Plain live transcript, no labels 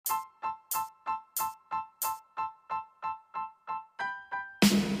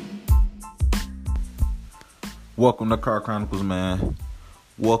Welcome to Car Chronicles, man.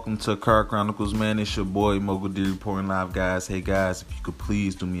 Welcome to Car Chronicles, man. It's your boy, Mogul D reporting live, guys. Hey, guys, if you could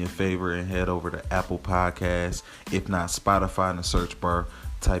please do me a favor and head over to Apple Podcasts. If not, Spotify in the search bar.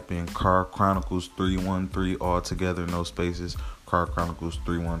 Type in Car Chronicles 313 all together, no spaces. Car Chronicles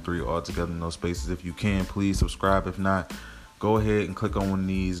 313 all together, no spaces. If you can, please subscribe. If not, go ahead and click on one of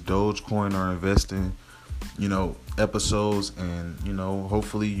these Dogecoin or investing, episodes, and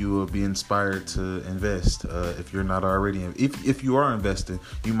hopefully you will be inspired to invest. If you're not already, if you are investing,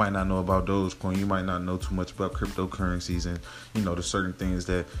 you might not know about Dogecoin. You might not know too much about cryptocurrencies and the certain things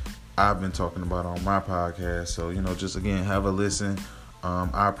that I've been talking about on my podcast. So just again, have a listen.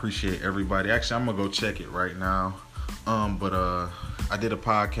 I appreciate everybody. Actually, I'm gonna go check it right now. But I did a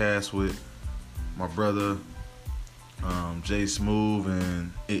podcast with my brother, Jay Smooth,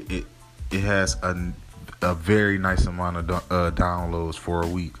 and it has a very nice amount of downloads for a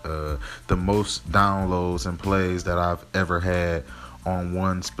week. The most downloads and plays that I've ever had on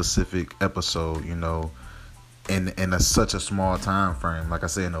one specific episode, in such a small time frame. Like I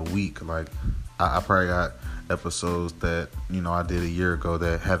said, in a week. Like I probably got episodes that I did a year ago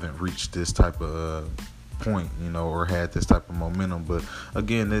that haven't reached this type of point, or had this type of momentum. But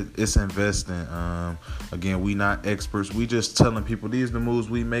again, it's investing. Again, we not experts. We just telling people these are the moves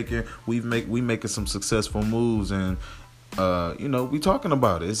we making. We making some successful moves, and we talking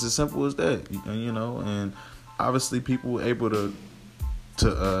about it. It's as simple as that. And obviously people able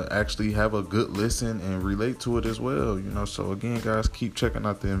to actually have a good listen and relate to it as well. So again, guys, keep checking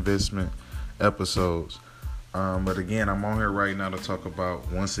out the investment episodes. But again, I'm on here right now to talk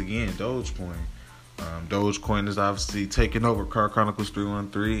about, once again, Dogecoin. Dogecoin is obviously taking over Car Chronicles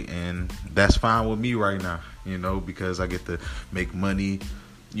 313, and that's fine with me right now, because I get to make money,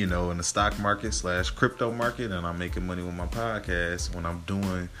 in the stock market / crypto market, and I'm making money with my podcast when I'm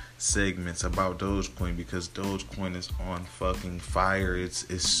doing segments about Dogecoin, because Dogecoin is on fucking fire. It's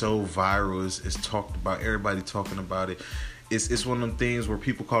so viral. It's talked about. Everybody talking about it. It's one of them things where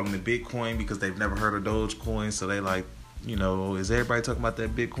people calling it Bitcoin because they've never heard of Dogecoin, so they like, is everybody talking about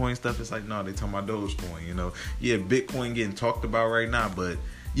that Bitcoin stuff? It's like, no, they talking about Dogecoin, Yeah, Bitcoin getting talked about right now, but,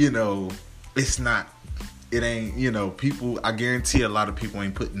 it's not, it ain't, people, I guarantee a lot of people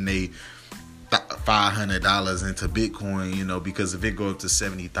ain't putting $500 into Bitcoin, because if it go up to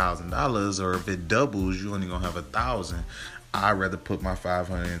 $70,000 or if it doubles, you only gonna have 1,000. I'd rather put my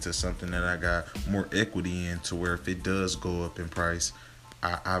 500 into something that I got more equity in, to where if it does go up in price,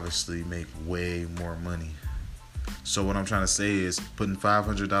 I obviously make way more money. So what I'm trying to say is, putting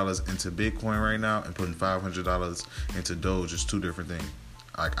 $500 into Bitcoin right now and putting $500 into Doge is two different things.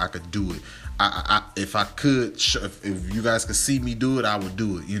 Like, I could do it. If I could, if you guys could see me do it, I would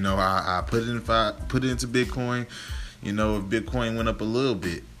do it. I put it into Bitcoin. If Bitcoin went up a little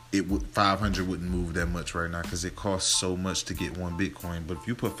bit, 500 wouldn't move that much right now, because it costs so much to get one Bitcoin. But if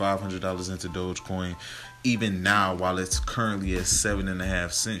you put $500 into Dogecoin, even now, while it's currently at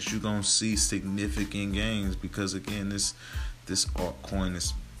 7.5 cents, you're gonna see significant gains, because again, this altcoin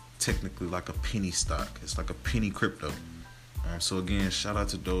is technically like a penny stock. It's like a penny crypto. So again, shout out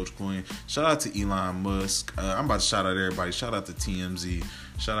to Dogecoin. Shout out to Elon Musk. I'm about to shout out everybody. Shout out to TMZ.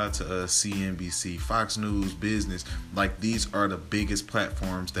 Shout out to CNBC, Fox News, Business. Like, these are the biggest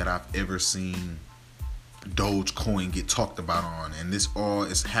platforms that I've ever seen Dogecoin get talked about on. And this all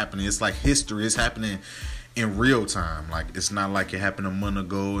is happening. It's like history. It's happening in real time. Like, it's not like it happened a month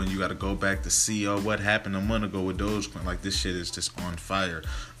ago and you got to go back to see what happened a month ago with Dogecoin. Like, this shit is just on fire.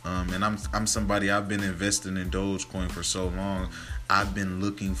 And I'm somebody, I've been investing in Dogecoin for so long. I've been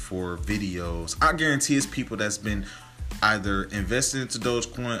looking for videos. I guarantee it's people that's been either invested into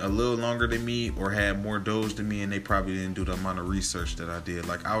Dogecoin a little longer than me or had more Doge than me, and they probably didn't do the amount of research that I did.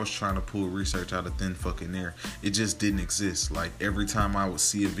 Like, I was trying to pull research out of thin fucking air. It just didn't exist. Like, every time I would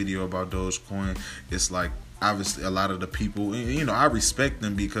see a video about Dogecoin, it's like, obviously a lot of the people, I respect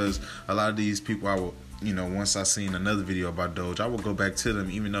them, because a lot of these people I will, once I seen another video about Doge, I would go back to them,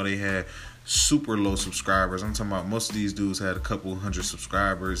 even though they had super low subscribers. I'm talking about most of these dudes had a couple hundred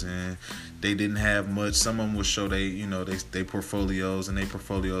subscribers and they didn't have much. Some of them would show they portfolios, and their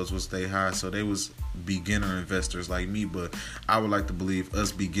portfolios would stay high. So they was beginner investors like me. But I would like to believe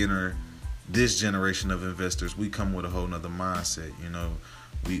us this generation of investors, we come with a whole nother mindset.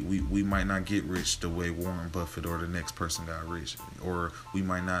 We might not get rich the way Warren Buffett or the next person got rich, or we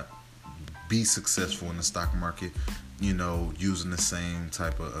might not be successful in the stock market, using the same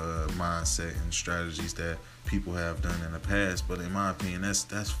type of mindset and strategies that people have done in the past. But in my opinion,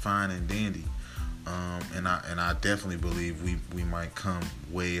 that's fine and dandy. And I definitely believe we might come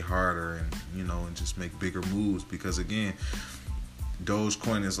way harder and and just make bigger moves, because again,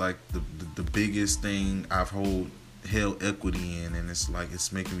 Dogecoin is like the biggest thing I've held equity in, and it's like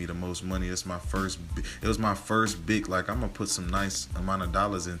it's making me the most money. It was my first big, like, I'm gonna put some nice amount of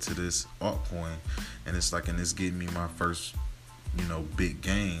dollars into this altcoin, and it's getting me my first, big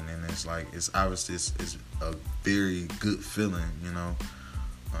gain, and it's like it's obviously it's a very good feeling,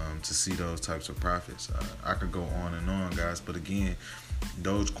 to see those types of profits. I could go on and on, guys, but again,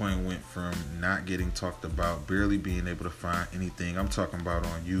 Dogecoin went from not getting talked about, barely being able to find anything. I'm talking about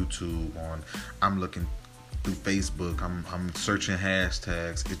on YouTube, I'm looking through Facebook, I'm searching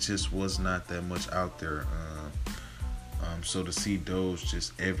hashtags. It just was not that much out there. So to see Doge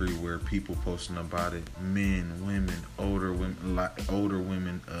just everywhere, people posting about it, men, women, older women,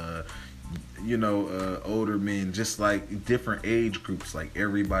 older men, just like different age groups, like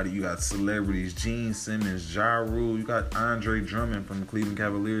everybody. You got celebrities, Gene Simmons, Ja Rule, you got Andre Drummond from the Cleveland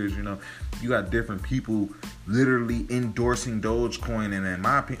Cavaliers, you got different people literally endorsing Dogecoin. And in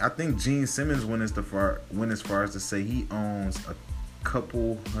my opinion, I think Gene Simmons went as far as to say he owns a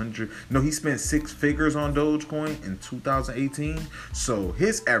couple hundred. No, he spent 6 figures on Dogecoin in 2018. So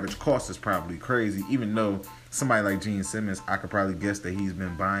his average cost is probably crazy, even though somebody like Gene Simmons, I could probably guess that he's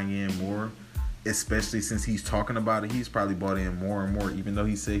been buying in more, especially since he's talking about it. He's probably bought in more and more, even though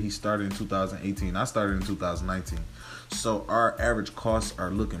he said he started in 2018. I started in 2019. So our average costs are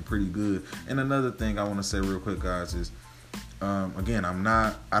looking pretty good. And another thing I want to say real quick, guys, is again,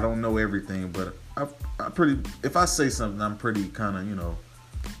 I don't know everything, but if I say something, I'm pretty kind of,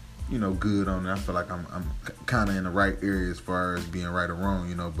 good on it. I feel like I'm kind of in the right area as far as being right or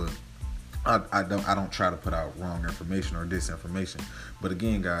wrong, but I don't try to put out wrong information or disinformation. But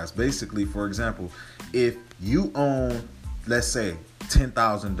again, guys, basically, for example, if you own, let's say,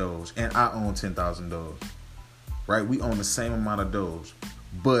 10,000 Doge and I own 10,000 Doge, right? We own the same amount of Doge,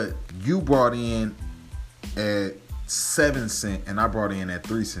 but you brought in at 7 cents and I brought in at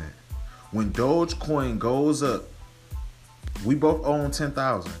 3 cents. When Dogecoin goes up, we both own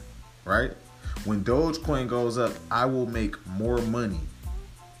 10,000, right? When Dogecoin goes up, I will make more money.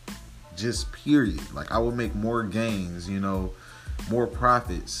 Just period. Like, I will make more gains, more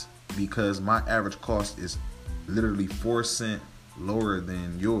profits, because my average cost is literally 4 cents lower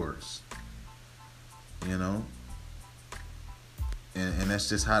than yours. And that's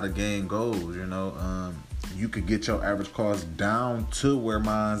just how the game goes. You could get your average cost down to where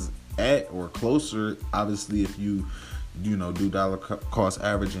mine's at or closer, obviously, if you do dollar cost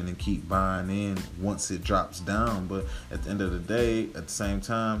averaging and keep buying in once it drops down. But at the end of the day, at the same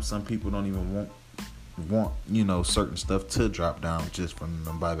time, some people don't even want certain stuff to drop down just for them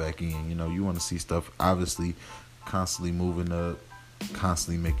to buy back in. You want to see stuff obviously constantly moving up,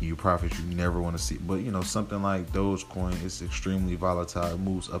 constantly making you profits. You never want to see, but something like Dogecoin is extremely volatile. It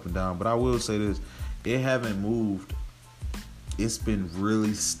moves up and down. But I will say this, it haven't moved. It's been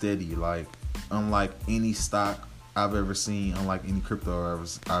really steady, like unlike any stock I've ever seen, unlike any crypto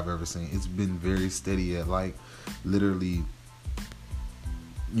I've ever seen. It's been very steady at like literally,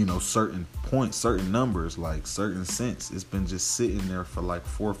 certain points, certain numbers, like certain cents. It's been just sitting there for like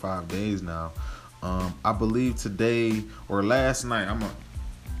 4 or 5 days now. I believe today or last night,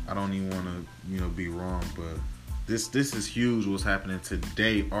 I don't even want to, be wrong, but this is huge what's happening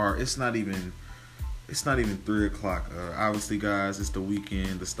today. Or it's not even 3 o'clock. Obviously, guys, it's the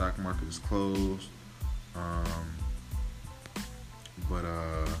weekend. The stock market is closed. But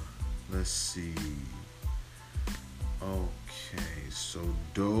let's see. Okay, so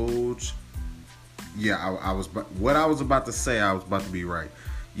Doge. Yeah, I was what I was about to say. I was about to be right.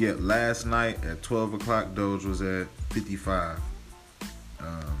 Yeah, last night at 12 o'clock, Doge was at 55.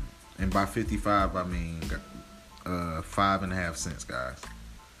 And by 55, I mean 5.5 cents, guys.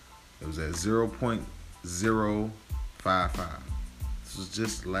 It was at 0.055. This was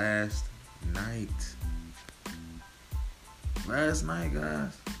just last night. Guys.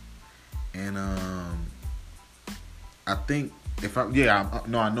 And I think I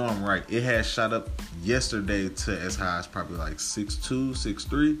know I'm right. It had shot up yesterday to as high as probably like 6.2,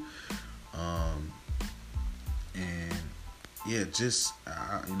 6.3. And yeah, just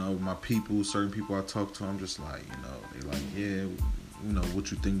my people, certain people I talk to, I'm just like, they like, yeah, what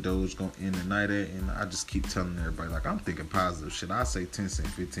you think Doge gonna end the night at? And I just keep telling everybody, like, I'm thinking positive shit. I say 10 cent,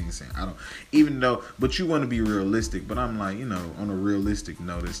 15 cent. I don't, even though, but you want to be realistic. But I'm like, on a realistic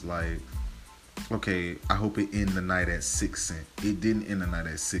note, it's like, okay, I hope it end the night at 6 cent. It didn't end the night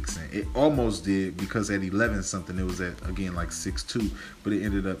at 6 cent. It almost did, because at 11 something, it was at, again, like 6.2. But it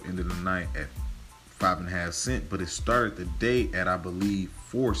ended the night at 5.5 cent. But it started the day at, I believe,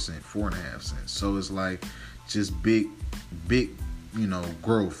 4 cent, 4.5 cents. So it's like just big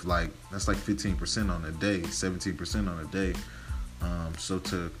growth. Like, that's like 15% on a day, 17% on a day.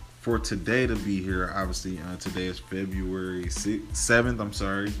 For today to be here, obviously today is February 7th. I'm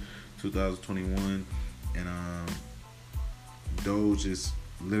sorry, 2021, and Doge is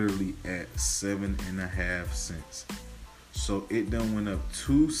literally at 7.5 cents. So it done went up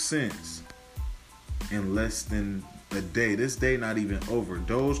 2 cents in less than a day. This day not even over.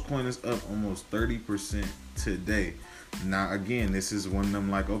 Dogecoin is up almost 30% today. Now again, this is one of them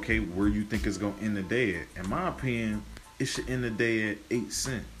like, okay, where you think it's gonna end the day at? In my opinion, it should end the day at 8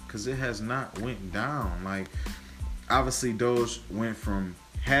 cents because it has not went down. Like obviously Doge went from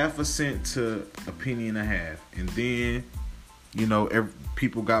half a cent to a penny and a half, and then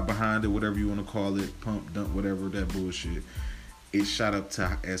people got behind it, whatever you want to call it, pump, dump, whatever that bullshit. It shot up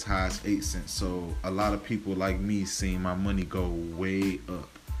to as high as 8 cents. So a lot of people like me seeing my money go way up.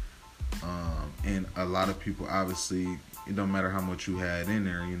 And a lot of people, obviously, it don't matter how much you had in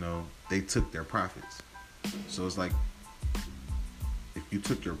there, they took their profits. So it's like, if you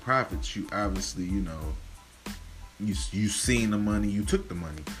took your profits, you obviously, you seen the money, you took the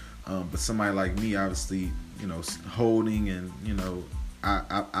money. But somebody like me, obviously, holding and,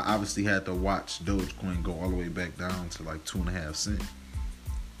 I obviously had to watch Dogecoin go all the way back down to like 2.5 cents.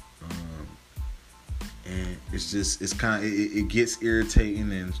 And it gets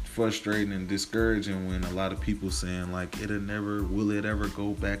irritating and frustrating and discouraging when a lot of people saying like will it ever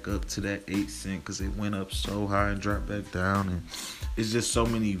go back up to that 8 cent because it went up so high and dropped back down. And it's just so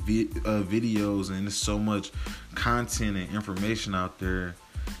many videos and there's so much content and information out there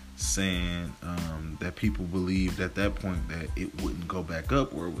saying that people believed at that point that it wouldn't go back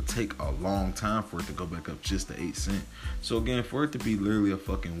up, or it would take a long time for it to go back up just to 8 cents. So again, for it to be literally a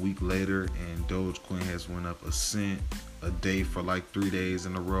fucking week later and Dogecoin has went up a cent a day for like 3 days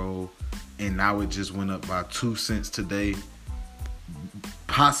in a row, and now it just went up by 2 cents today,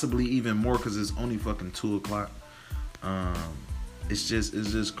 possibly even more because it's only fucking 2 o'clock. It's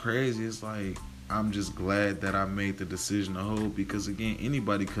just crazy. It's like, I'm just glad that I made the decision to hold, because again,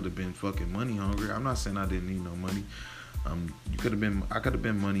 anybody could have been fucking money hungry. I'm not saying I didn't need no money. I could have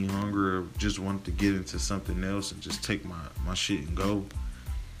been money hungry, or just wanted to get into something else and just take my shit and go.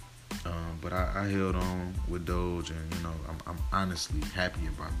 But I held on with Doge, and I'm honestly happy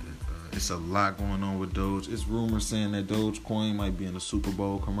about that. It's a lot going on with Doge. It's rumors saying that Dogecoin might be in a Super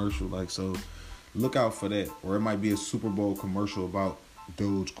Bowl commercial, so look out for that. Or it might be a Super Bowl commercial about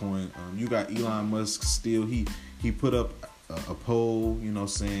Dogecoin. You got Elon Musk still. He put up a poll,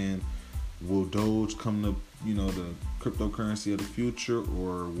 saying, will Doge come to the cryptocurrency of the future,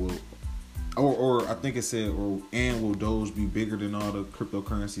 or I think it said, and will Doge be bigger than all the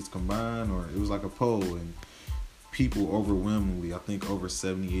cryptocurrencies combined? Or it was like a poll, and people overwhelmingly, I think over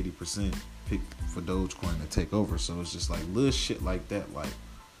 70-80% picked for Dogecoin to take over. So it's just like little shit like that, like.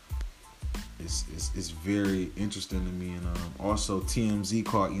 It's very interesting to me. And also TMZ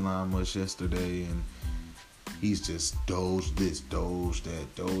caught Elon Musk yesterday, and he's just Doge this, Doge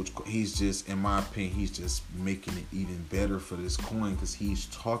that, Doge. He's just, in my opinion, he's just making it even better for this coin, because he's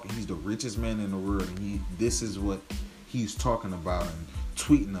the richest man in the world, and this is what he's talking about and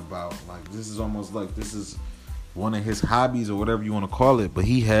tweeting about. Like, this is almost like this is one of his hobbies or whatever you want to call it. But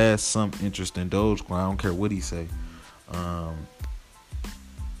he has some interest in Dogecoin. I don't care what he say.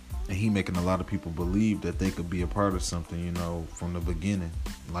 And he making a lot of people believe that they could be a part of something, from the beginning.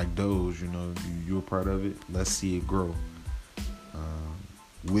 Like Doge, you're a part of it. Let's see it grow.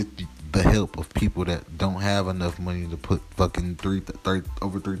 With the help of people that don't have enough money to put fucking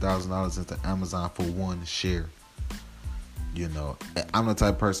over $3,000 into Amazon for one share. I'm the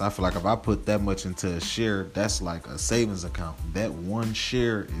type of person, I feel like if I put that much into a share, that's like a savings account. That one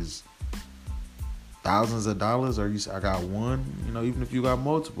share is thousands of dollars, or I got one, even if you got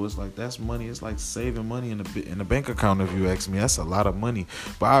multiple, it's like, that's money. It's like saving money in the bank account. If you ask me, that's a lot of money.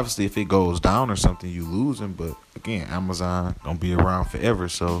 But obviously, if it goes down or something, you losing. But again, Amazon gonna be around forever,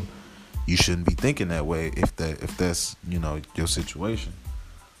 so you shouldn't be thinking that way if that's your situation.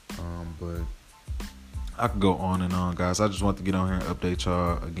 But I could go on and on, guys. I just want to get on here and update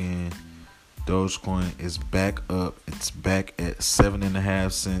y'all again. Dogecoin is back up. It's back at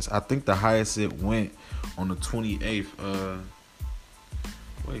 7.5 cents. I think the highest it went on the 28th.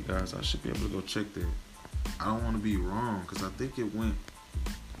 Wait, guys, I should be able to go check that. I don't want to be wrong, because I think it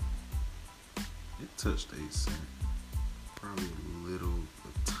touched 8 cents. Probably a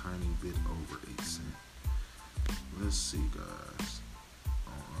tiny bit over 8 cents. Let's see, guys.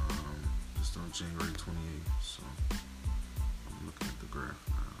 Just on January 28th. So I'm looking at the graph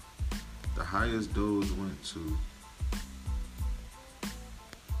now. The highest Doge went to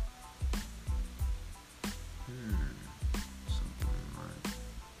something like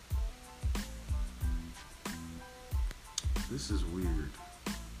This is weird.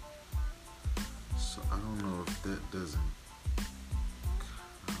 So I don't know if that doesn't.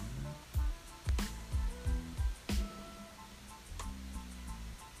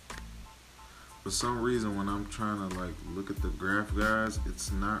 For some reason, when I'm trying to like look at the graph, guys,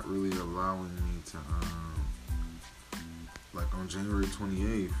 it's not really allowing me to like on January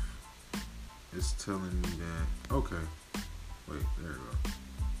 28th, it's telling me that okay. Wait, there we go.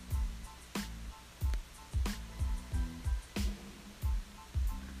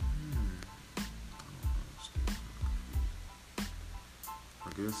 I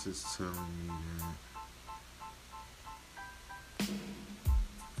guess it's telling me that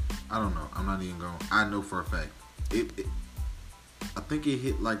I don't know. I'm not even going. I know for a fact. I think it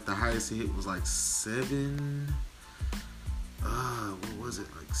hit like the highest it hit was like 7. What was it?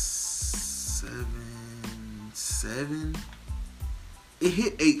 Like 7. It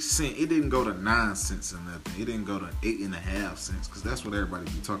hit 8 cents. It didn't go to 9 cents or nothing. It didn't go to 8.5 cents because that's what everybody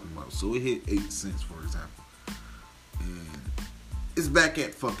be talking about. So it hit 8 cents, for example, and it's back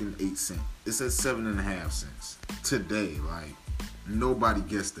at fucking 8 cents. It's at 7.5 cents today. Like. Nobody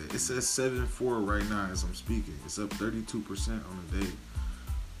guessed that. It says 7.4 right now as I'm speaking. It's up 32% on the day.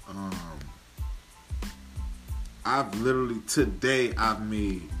 I've literally today I've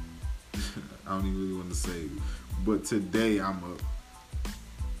made I don't even really want to say, but today I'm up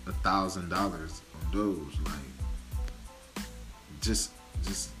 $1,000 on Doge. Like just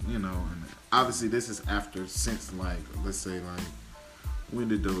and obviously this is after since like let's say like when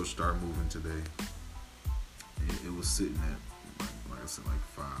did Doge start moving today? It was sitting at like I said, like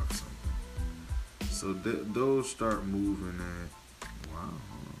 5 something. So those start moving at wow.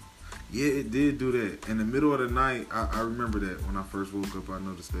 Yeah, it did do that. In the middle of the night, I remember that when I first woke up, I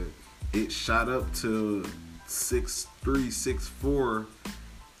noticed that it shot up to 6.3, 6.4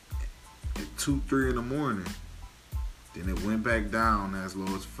 at 2-3 in the morning. Then it went back down as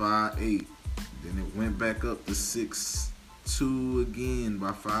low as 5.8. Then it went back up to 6.2 again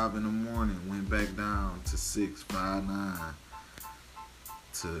by 5 in the morning. Went back down to 6, 5.9.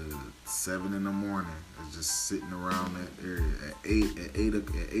 To 7 in the morning. It's just sitting around that area. At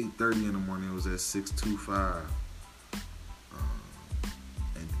 8:30 in the morning, it was at 6.25.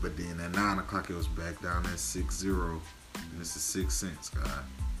 But then at 9 o'clock, it was back down at 6.0. And this is 6 cents, guys.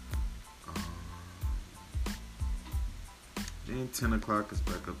 Then 10 o'clock is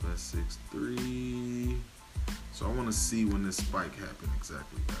back up at 6.3. So I want to see when this spike happened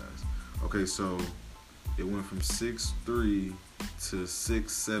exactly, guys. Okay, so it went from 6.3 to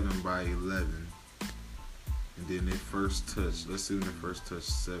 6.7 by 11, and then it first touched. Let's see when it first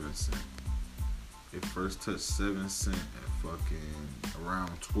touched 7 cents. It first touched 7 cents at fucking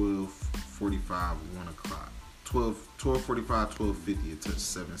around 12:45, 1 o'clock. 12:45, 12:50. It touched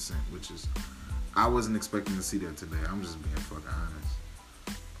 7 cents, which is I wasn't expecting to see that today. I'm just being fucking honest.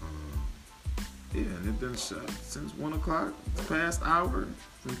 Yeah, and it done shut since 1 o'clock. It's past hour.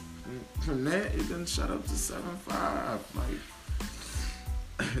 From that, it done shut up to 7.5. Like,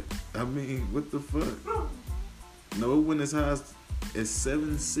 I mean, what the fuck? No, it went as high as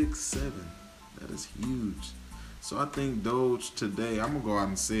 7.67. That is huge. So I think Doge today, I'm gonna go out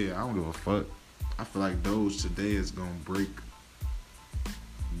and say it. I don't give a fuck. I feel like Doge today is gonna break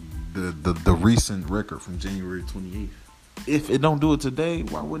the recent record from January 28th. If it don't do it today,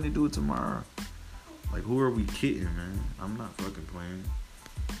 why wouldn't it do it tomorrow? Like, who are we kidding, man? I'm not fucking playing.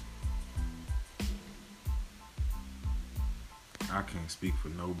 I can't speak for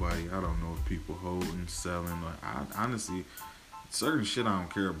nobody. I don't know if people holding, selling. Like, I honestly, certain shit I don't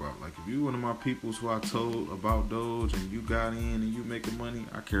care about. Like, if you one of my peoples who I told about Doge and you got in and you making money,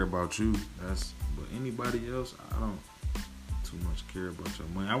 I care about you. But anybody else, I don't too much care about your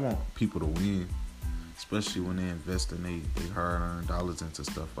money. I want people to win. Especially when they invest in they hard-earned dollars into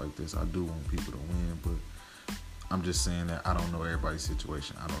stuff like this. I do want people to win, but I'm just saying that I don't know everybody's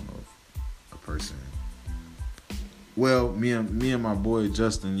situation. I don't know if a person... Well, me and my boy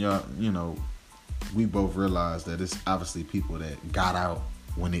Justin, y'all, we both realized that it's obviously people that got out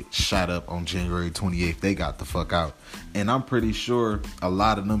when it shot up on January 28th. They got the fuck out. And I'm pretty sure a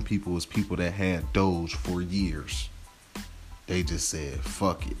lot of them people was people that had Doge for years. They just said,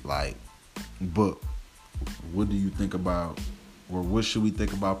 fuck it. Like, but... what do you think about, or what should we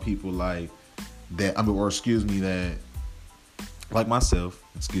think about people like that? That like myself,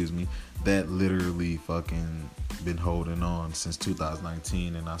 that literally fucking been holding on since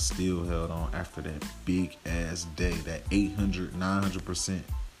 2019, and I still held on after that big ass day, that 900%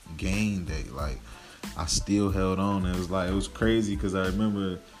 gain day. Like, I still held on. It was crazy because I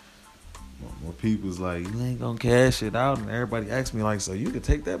remember more people's like, you ain't gonna cash it out, and everybody asks me like, so you could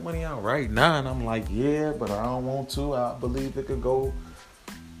take that money out right now, and I'm like, yeah, but I don't want to. I believe it could go,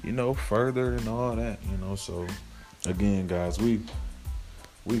 further and all that, So again, guys, we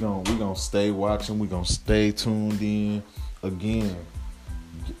gonna stay watching. We gonna stay tuned in. Again,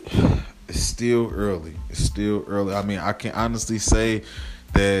 it's still early. I mean, I can honestly say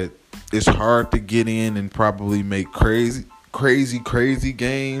that it's hard to get in and probably make crazy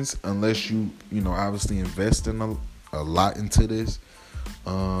gains unless you obviously invest in a lot into this.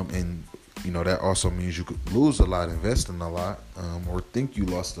 And that also means you could lose a lot investing a lot, or think you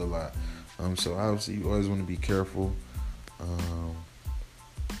lost a lot. So obviously you always want to be careful.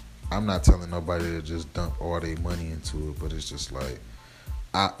 I'm not telling nobody to just dump all their money into it, but it's just like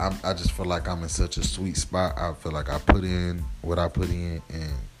I just feel like I'm in such a sweet spot. I feel like I put in what I put in,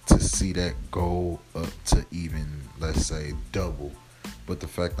 and to see that go up to even, let's say, double. But the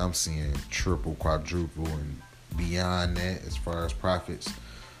fact I'm seeing triple, quadruple, and beyond that as far as profits,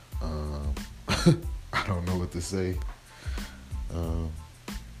 I don't know what to say.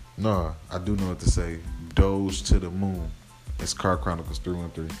 No, I do know what to say. Doge to the moon. It's Car Chronicles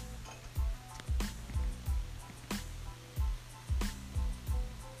 313.